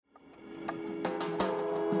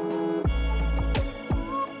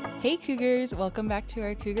Hey Cougars, welcome back to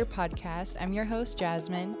our Cougar podcast. I'm your host,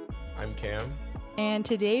 Jasmine. I'm Cam. And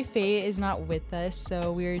today Faye is not with us,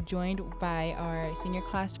 so we're joined by our senior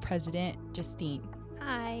class president, Justine.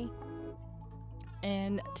 Hi.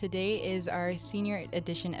 And today is our senior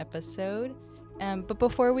edition episode. But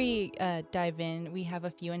before we dive in, we have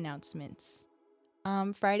a few announcements.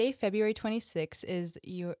 Friday, February 26th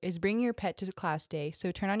is Bring Your Pet to Class Day,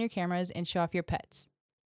 so turn on your cameras and show off your pets.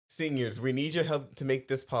 Seniors, we need your help to make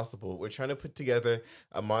this possible. We're trying to put together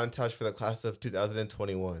a montage for the class of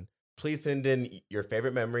 2021. Please send in your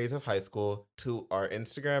favorite memories of high school to our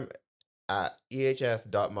Instagram at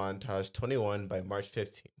ehs.montage21 by March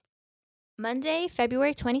 15th. Monday,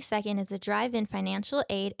 February 22nd is a drive-in financial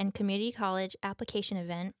aid and community college application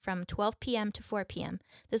event from 12 p.m. to 4 p.m.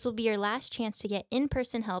 This will be your last chance to get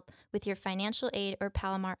in-person help with your financial aid or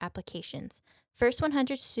Palomar applications. First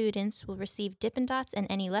 100 students will receive Dippin' Dots and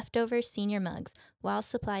any leftover senior mugs while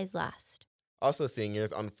supplies last. Also,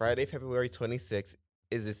 seniors, on Friday, February 26th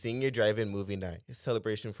is the Senior Drive-In Movie Night, a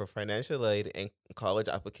celebration for financial aid and college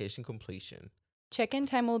application completion. Check-in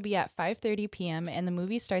time will be at 5:30 p.m. and the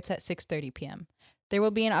movie starts at 6:30 p.m. There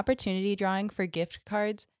will be an opportunity drawing for gift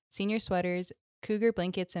cards, senior sweaters, cougar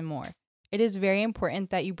blankets, and more. It is very important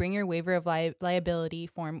that you bring your waiver of liability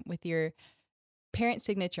form with your parent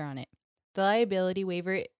signature on it. The liability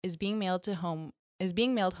waiver is being mailed home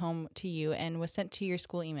to you and was sent to your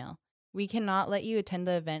school email. We cannot let you attend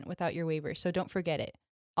the event without your waiver, so don't forget it.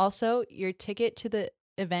 Also, your ticket to the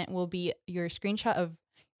event will be your screenshot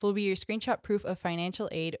proof of financial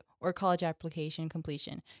aid or college application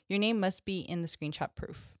completion. Your name must be in the screenshot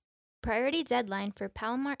proof. Priority deadline for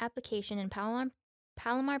Palomar application and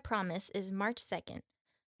Palomar Promise is March 2nd.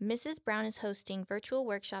 Mrs. Brown is hosting virtual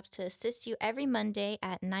workshops to assist you every Monday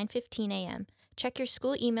at 9:15 a.m. Check your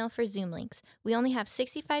school email for Zoom links. We only have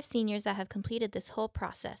 65 seniors that have completed this whole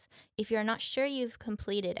process. If you are not sure you've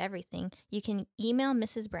completed everything, you can email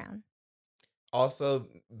Mrs. Brown. Also,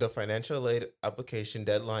 the financial aid application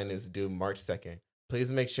deadline is due March 2nd. Please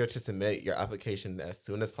make sure to submit your application as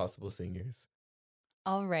soon as possible, seniors.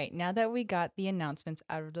 All right, now that we got the announcements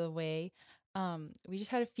out of the way, we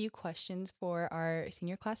just had a few questions for our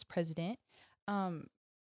senior class president.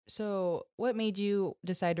 So what made you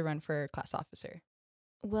decide to run for class officer?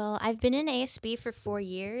 Well, I've been in ASB for 4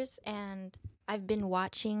 years, and I've been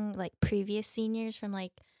watching previous seniors from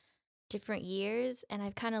different years, and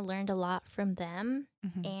I've kind of learned a lot from them.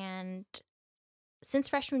 Mm-hmm. And since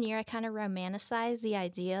freshman year, I kind of romanticized the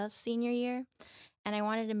idea of senior year, and I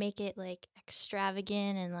wanted to make it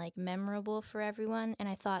extravagant and memorable for everyone. And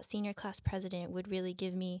I thought senior class president would really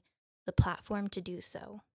give me the platform to do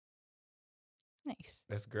so. Nice.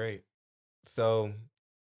 That's great. So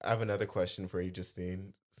I have another question for you,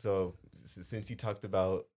 Justine. So since you talked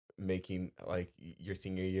about making your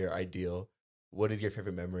senior year ideal, what is your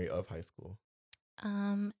favorite memory of high school?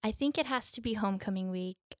 I think it has to be homecoming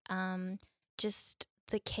week. Just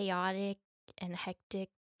the chaotic and hectic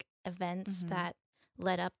events that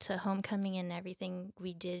led up to homecoming and everything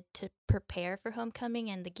we did to prepare for homecoming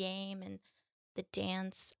and the game and the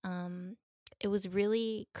dance. It was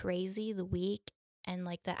really crazy, the week, and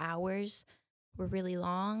the hours were really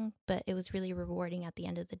long, but it was really rewarding at the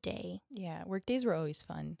end of the day. Yeah, work days were always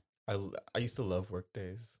fun. I used to love work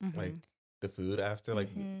days. The food after, we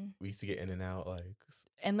used to get in and out,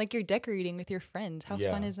 And you're decorating with your friends. How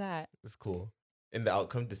fun is that? It's cool. And the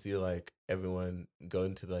outcome to see everyone go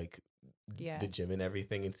into the gym and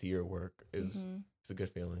everything and see your work is it's a good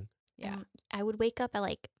feeling. Yeah. I would wake up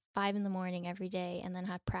at 5 in the morning every day and then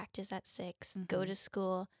have practice at 6, go to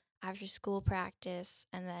school, after school practice,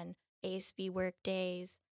 and then ASB work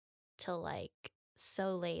days till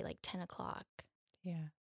so late, 10 o'clock. Yeah.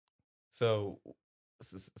 So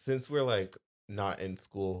since we're not in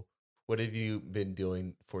school, what have you been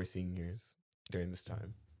doing for seniors during this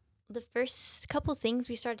time? The first couple things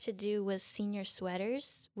we started to do was senior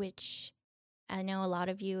sweaters, which I know a lot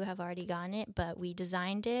of you have already gotten it, but we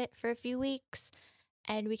designed it for a few weeks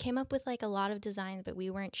and we came up with a lot of designs, but we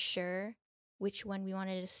weren't sure which one we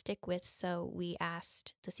wanted to stick with. So we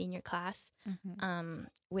asked the senior class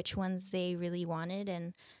which ones they really wanted,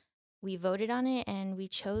 and we voted on it and we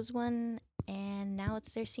chose one, and now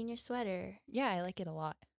it's their senior sweater. Yeah, I like it a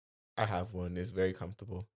lot. I have one. It's very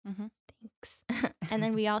comfortable. Thanks. And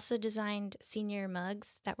then we also designed senior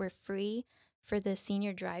mugs that were free for the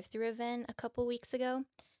senior drive-through event a couple weeks ago.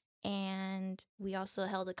 And we also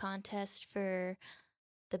held a contest for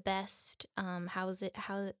the best, how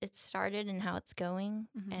it started and how it's going.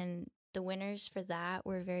 And the winners for that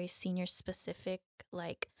were very senior specific,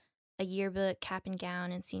 like a yearbook, cap and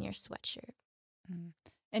gown, and senior sweatshirt.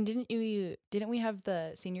 And didn't we have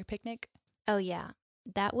the senior picnic? Oh yeah,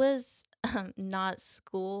 that was not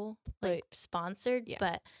school like But sponsored, yeah.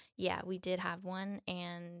 but yeah, we did have one,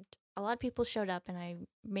 and a lot of people showed up, and I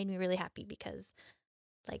made me really happy because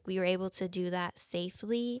like we were able to do that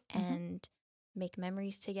safely Mhm. and make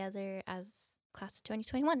memories together as class of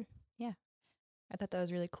 2021. I thought that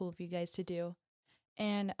was really cool of you guys to do.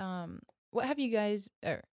 And what have you guys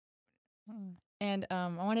I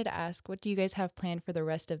wanted to ask, what do you guys have planned for the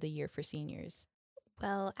rest of the year for seniors?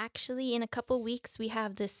 Well, actually, in a couple weeks, we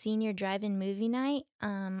have the senior drive-in movie night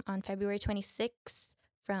on February 26th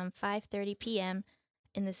from 5:30 p.m.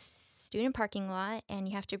 in the student parking lot, and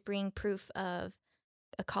you have to bring proof of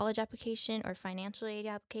a college application or financial aid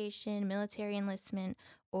application, military enlistment,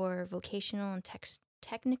 or vocational and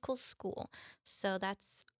technical school. So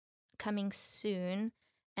that's coming soon,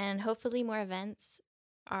 and hopefully more events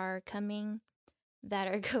are coming that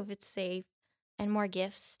are COVID safe and more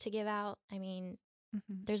gifts to give out. I mean,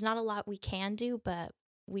 Mm-hmm. there's not a lot we can do, but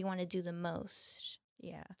we want to do the most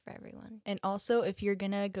Yeah. for everyone. And also, if you're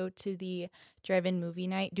going to go to the drive-in movie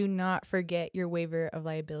night, do not forget your waiver of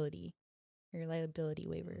liability, your liability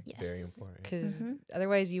waiver, Yes. Very important. because Mhm.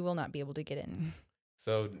 otherwise you will not be able to get in.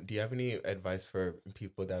 So, do you have any advice for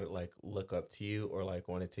people that like look up to you or like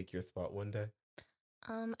want to take your spot one day?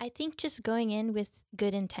 I think just going in with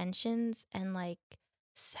good intentions and like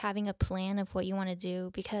having a plan of what you want to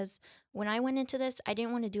do. Because when I went into this, I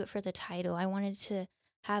didn't want to do it for the title. I wanted to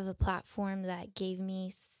have a platform that gave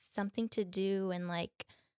me something to do and like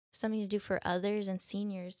something to do for others and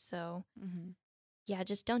seniors. So, Mm-hmm. yeah,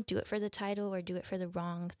 just don't do it for the title or do it for the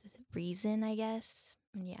wrong reason, I guess.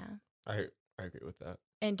 And yeah. I agree with that.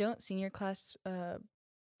 And don't senior class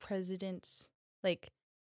presidents, like,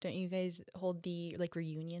 don't you guys hold the like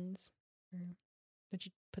reunions? Or don't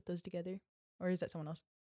you put those together? Or is that someone else?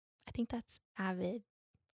 I think that's Avid.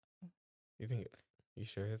 You think? You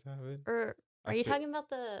sure it's happened? Or I are you feel- talking about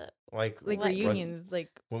the Like Like What- reunions,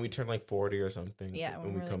 like when we turn like 40 or something? Yeah, when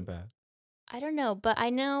when we we're, come like- back. I don't know, but I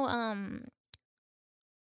know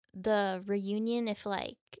the reunion if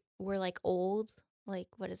like we're like old, like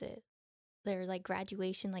what is it? There's like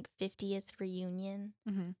graduation, like 50th reunion.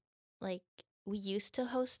 mm-hmm. Like we used to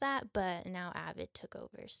host that, but now Avid took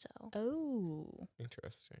over, so Oh.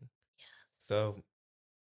 Interesting. So,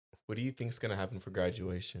 what do you think's gonna happen for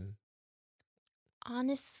graduation?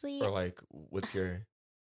 honestly, Or like, what's your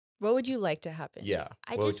What would you like to happen? yeah?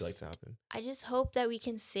 I What would you like just- to happen? I just hope that we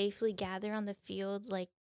can safely gather on the field like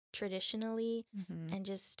traditionally Mm-hmm. and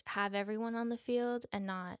just have everyone on the field and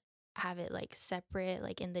not have it like separate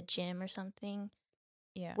like in the gym or something.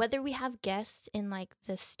 Yeah. Whether we have guests in like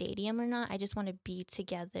the stadium or not, I just want to be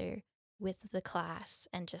together with the class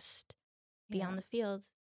and just be on the field.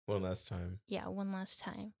 One last time. Yeah, one last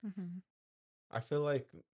time. Mm-hmm. I feel like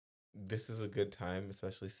this is a good time,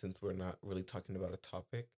 especially since we're not really talking about a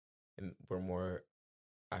topic and we're more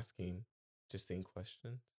asking just same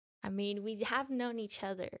questions. I mean, we have known each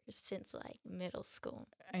other since like middle school.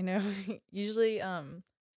 I know. usually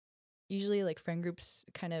like friend groups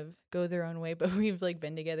kind of go their own way, but we've like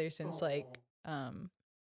been together since like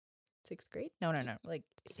 6th grade. No, like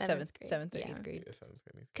Seventh grade, seventh or yeah. 8th grade. Yeah, sounds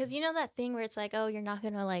good. Cause you know that thing where it's like, oh, you're not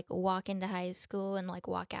gonna like walk into high school and like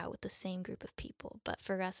walk out with the same group of people. But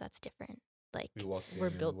for us, that's different. Like We walked in. We're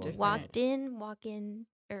and built walked different. walk in,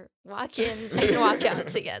 and walk out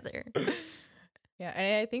together. Yeah,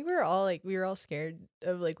 and I think we were all scared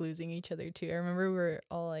of like losing each other too. I remember we were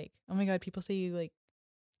all like, "Oh my god, people say you like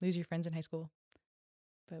lose your friends in high school,"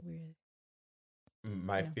 but we were.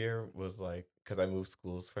 My Yeah. fear was like, because I moved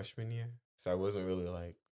schools freshman year. So I wasn't really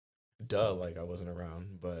like, like I wasn't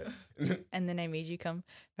around. But, And then I made you come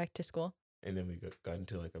back to school. and then we got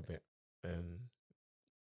into like a band. And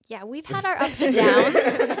Yeah, we've had our ups and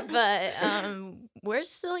downs, but we're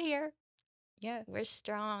still here. Yeah, We're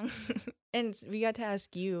strong. and we got to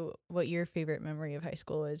ask you what your favorite memory of high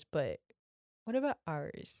school was, but what about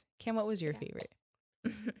ours? Cam, what was your Yeah. favorite?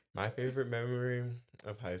 my favorite memory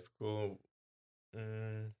of high school,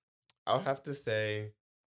 I would have to say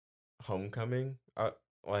homecoming,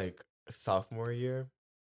 like sophomore year,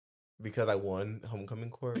 because I won homecoming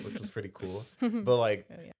court, which was pretty cool. But like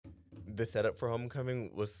Oh, yeah. the setup for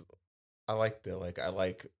homecoming was, I liked it. Like I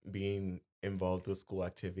like being involved with school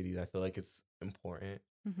activities. I feel like it's important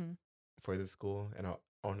Mhm. for the school, and I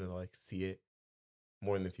want to like see it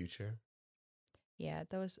more in the future. Yeah,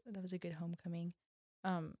 that was a good homecoming.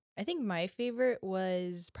 I think my favorite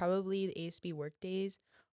was probably the ASB work days,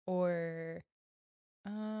 or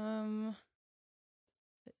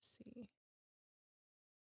let's see.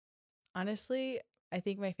 Honestly, I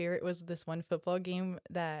think my favorite was this one football game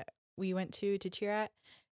that we went to cheer at,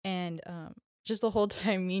 And just the whole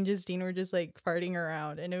time, me and Justine were just like farting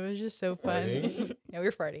around, and it was just so fun. Farting? Yeah, we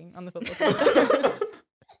were farting on the football field.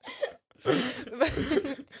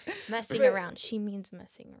 Messing But around. She means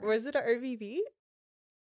messing around. Was it our RVB?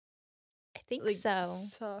 I think Like so.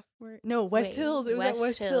 sophomore? No, West Wait, Hills. It was at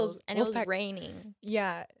West Hills, and it was Wolfpack. raining.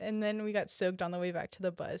 Yeah, and then we got soaked on the way back to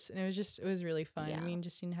the bus, and it was really fun. Yeah. Me and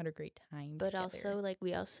Justine had a great time. But together. also, like,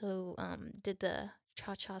 we also did the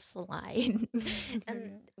cha-cha slide.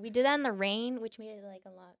 And we did that in the rain, which made it, like, a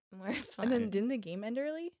lot more fun. And then didn't the game end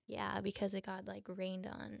early? Yeah, because it got, like, rained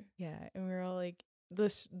on. Yeah, and we were all like, the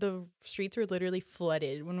streets were literally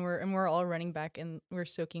flooded when we're all running back and we're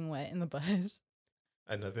soaking wet in the bus.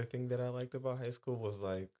 Another thing that I liked about high school was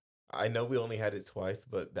like, I know we only had it twice,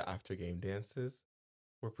 but the after game dances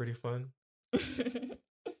were pretty fun.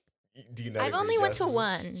 Do you know? I've only went to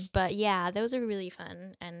one, but yeah, those are really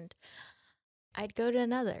fun, and I'd go to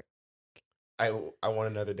another. I want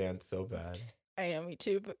another dance so bad. I know, me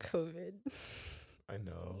too, but COVID. I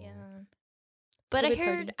know. Yeah. But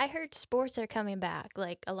COVID I heard sports are coming back,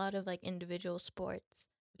 like a lot of like individual sports,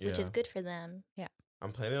 which is good for them.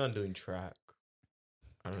 I'm planning on doing track.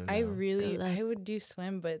 I don't know. Good luck. I would do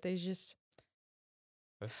swim, but there's just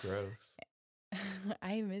That's gross.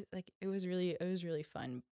 I miss it was really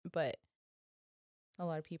fun, but a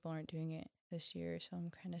lot of people aren't doing it this year, so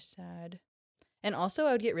I'm kind of sad. And also,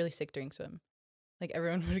 I would get really sick during swim. Like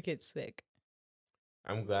everyone would get sick.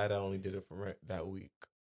 I'm glad I only did it for that week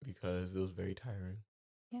because it was very tiring.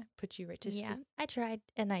 Yeah, put you right to Yeah, sleep. I tried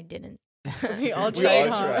and I didn't. We all We tried,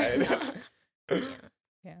 all huh? tried.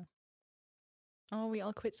 Yeah. Oh, we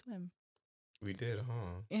all quit swim. We did,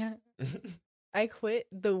 huh? Yeah, I quit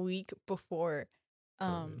the week before,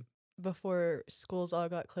 COVID. before schools all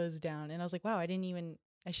got closed down, and I was like, wow, I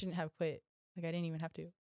shouldn't have quit. Like I didn't even have to,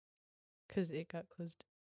 because it got closed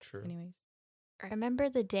True. anyways. I remember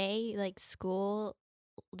the day like school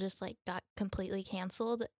just like got completely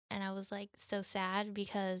canceled, and I was like so sad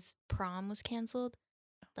because prom was canceled,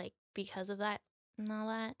 like because of that and all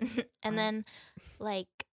that. And then like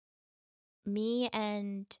me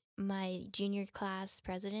and my junior class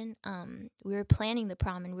president, we were planning the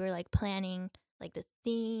prom, and we were like planning like the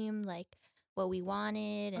theme, like what we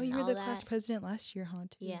wanted, and Oh, you all were the that. class president last year, huh?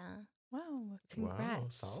 Too? Yeah. Wow. Wow,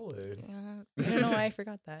 Congrats. solid. Yeah. I don't know why I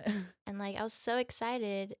forgot that. And like I was so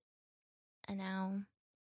excited, and now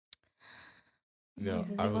No,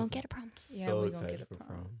 we I was won't get a prom. Yeah, so we won't excited get a for prom.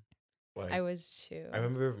 prom. Like, I was too. I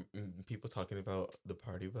remember people talking about the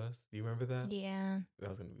party bus. Do you remember that? Yeah, That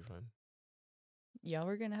was gonna be fun. Y'all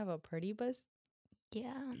were gonna have a party bus?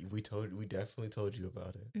 yeah. We definitely told you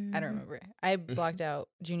about it. I don't Mhm. remember. I blocked out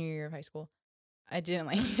junior year of high school. I didn't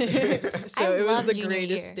like it. So I it was loved the junior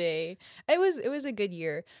greatest year. day. It was a good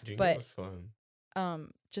year. Junior But- was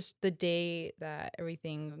fun. Just the day that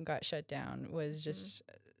everything got shut down was just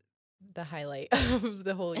the highlight of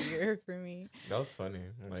the whole year for me. That was funny.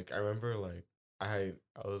 Like I remember, like I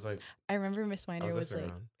was like I remember Miss I Weiner was messing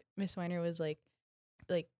like around. Miss Weiner was like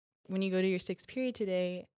when you go to your sixth period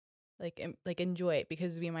today, like enjoy it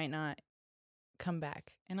because we might not come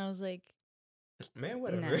back. And I was like, Man,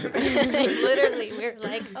 whatever. Nah. Like, literally, we were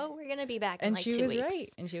like, oh, we're gonna be back in and like she 2 was weeks. right.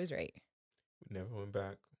 And she was right. Never went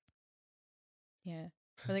back. Yeah.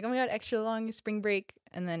 We're like, oh my god, extra long spring break,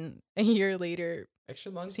 and then a year later,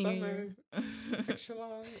 Extra long Senior summer. year. Extra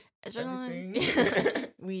long. Extra long. Everything.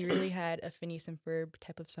 we really had a Phineas and Ferb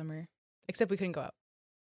type of summer. Except we couldn't go out.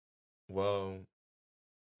 Well,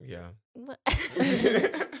 yeah. What?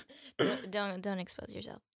 don't expose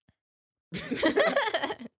yourself.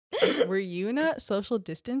 Were you not social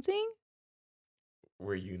distancing?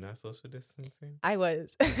 Were you not social distancing? I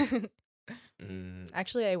was. Mm,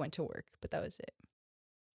 Actually, I went to work, but that was it.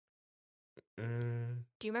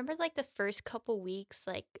 Do you remember like the first couple weeks,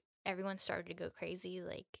 like everyone started to go crazy,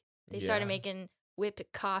 like they started yeah. making whipped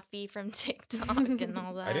coffee from TikTok and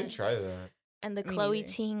all that. I didn't try that. And the Me Chloe neither.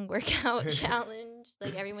 Ting workout challenge,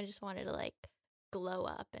 like everyone just wanted to like glow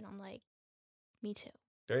up, and I'm like, me too.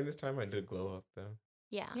 During this time, I did glow up though.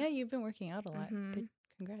 Yeah. Yeah, you've been working out a lot. Mhm. Good.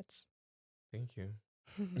 Congrats. Thank you.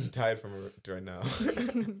 I'm tired from it right now.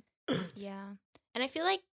 Yeah. And I feel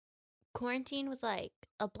like quarantine was like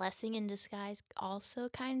a blessing in disguise also,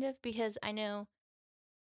 kind of, because I know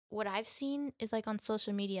what I've seen is like on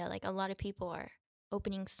social media, like a lot of people are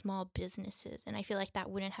opening small businesses, and I feel like that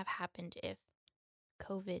wouldn't have happened if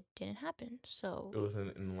COVID didn't happen. So It was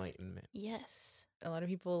an enlightenment. yes. A lot of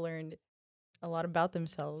people learned a lot about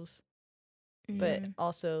themselves, but Mhm.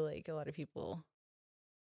 also like a lot of people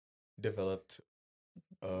Developed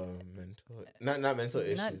mental, not mental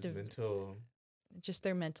issues, Not dev- mental. just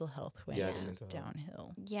their mental health went Yeah, the mental health.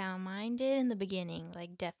 downhill. Yeah, mine did in the beginning.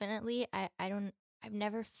 Like, definitely. I've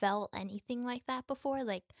never felt anything like that before.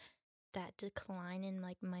 Like, that decline in,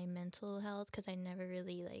 like, my mental health, because I never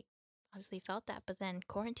really, like, obviously felt that. But then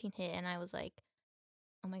quarantine hit, and I was like,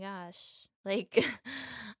 oh my gosh. Like,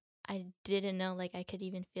 I didn't know, like, I could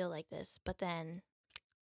even feel like this. But then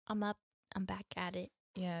I'm back at it.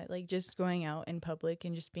 Yeah, like just going out in public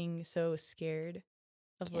and just being so scared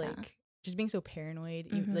of Yeah. like just being so paranoid,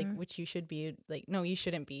 like which you should be. Like, no, you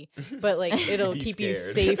shouldn't be. Mm-hmm. But like it'll Be keep you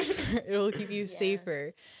scared. safe. It'll keep you Yeah.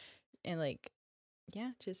 safer. And like,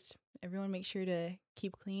 yeah, just everyone make sure to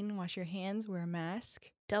keep clean, wash your hands, wear a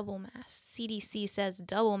mask. Double mask. CDC says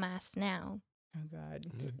double mask now. Oh God.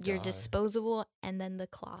 I'm gonna Your die. disposable and then the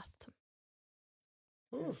cloth.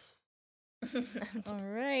 Oof. All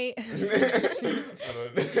right. I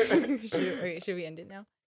don't know. should we end it now,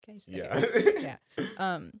 guys? Okay. Yeah.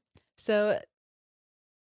 Yeah. So.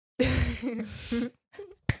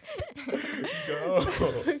 Go.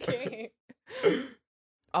 Okay.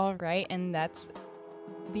 All right, and that's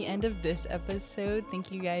the end of this episode.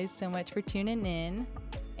 Thank you guys so much for tuning in,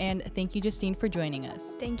 and thank you, Justine, for joining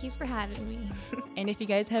us. Thank you for having me. And if you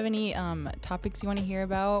guys have any topics you want to hear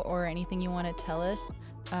about or anything you want to tell us,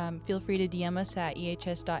 feel free to DM us at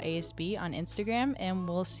ehs.asb on Instagram, and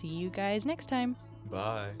we'll see you guys next time.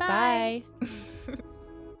 Bye. Bye.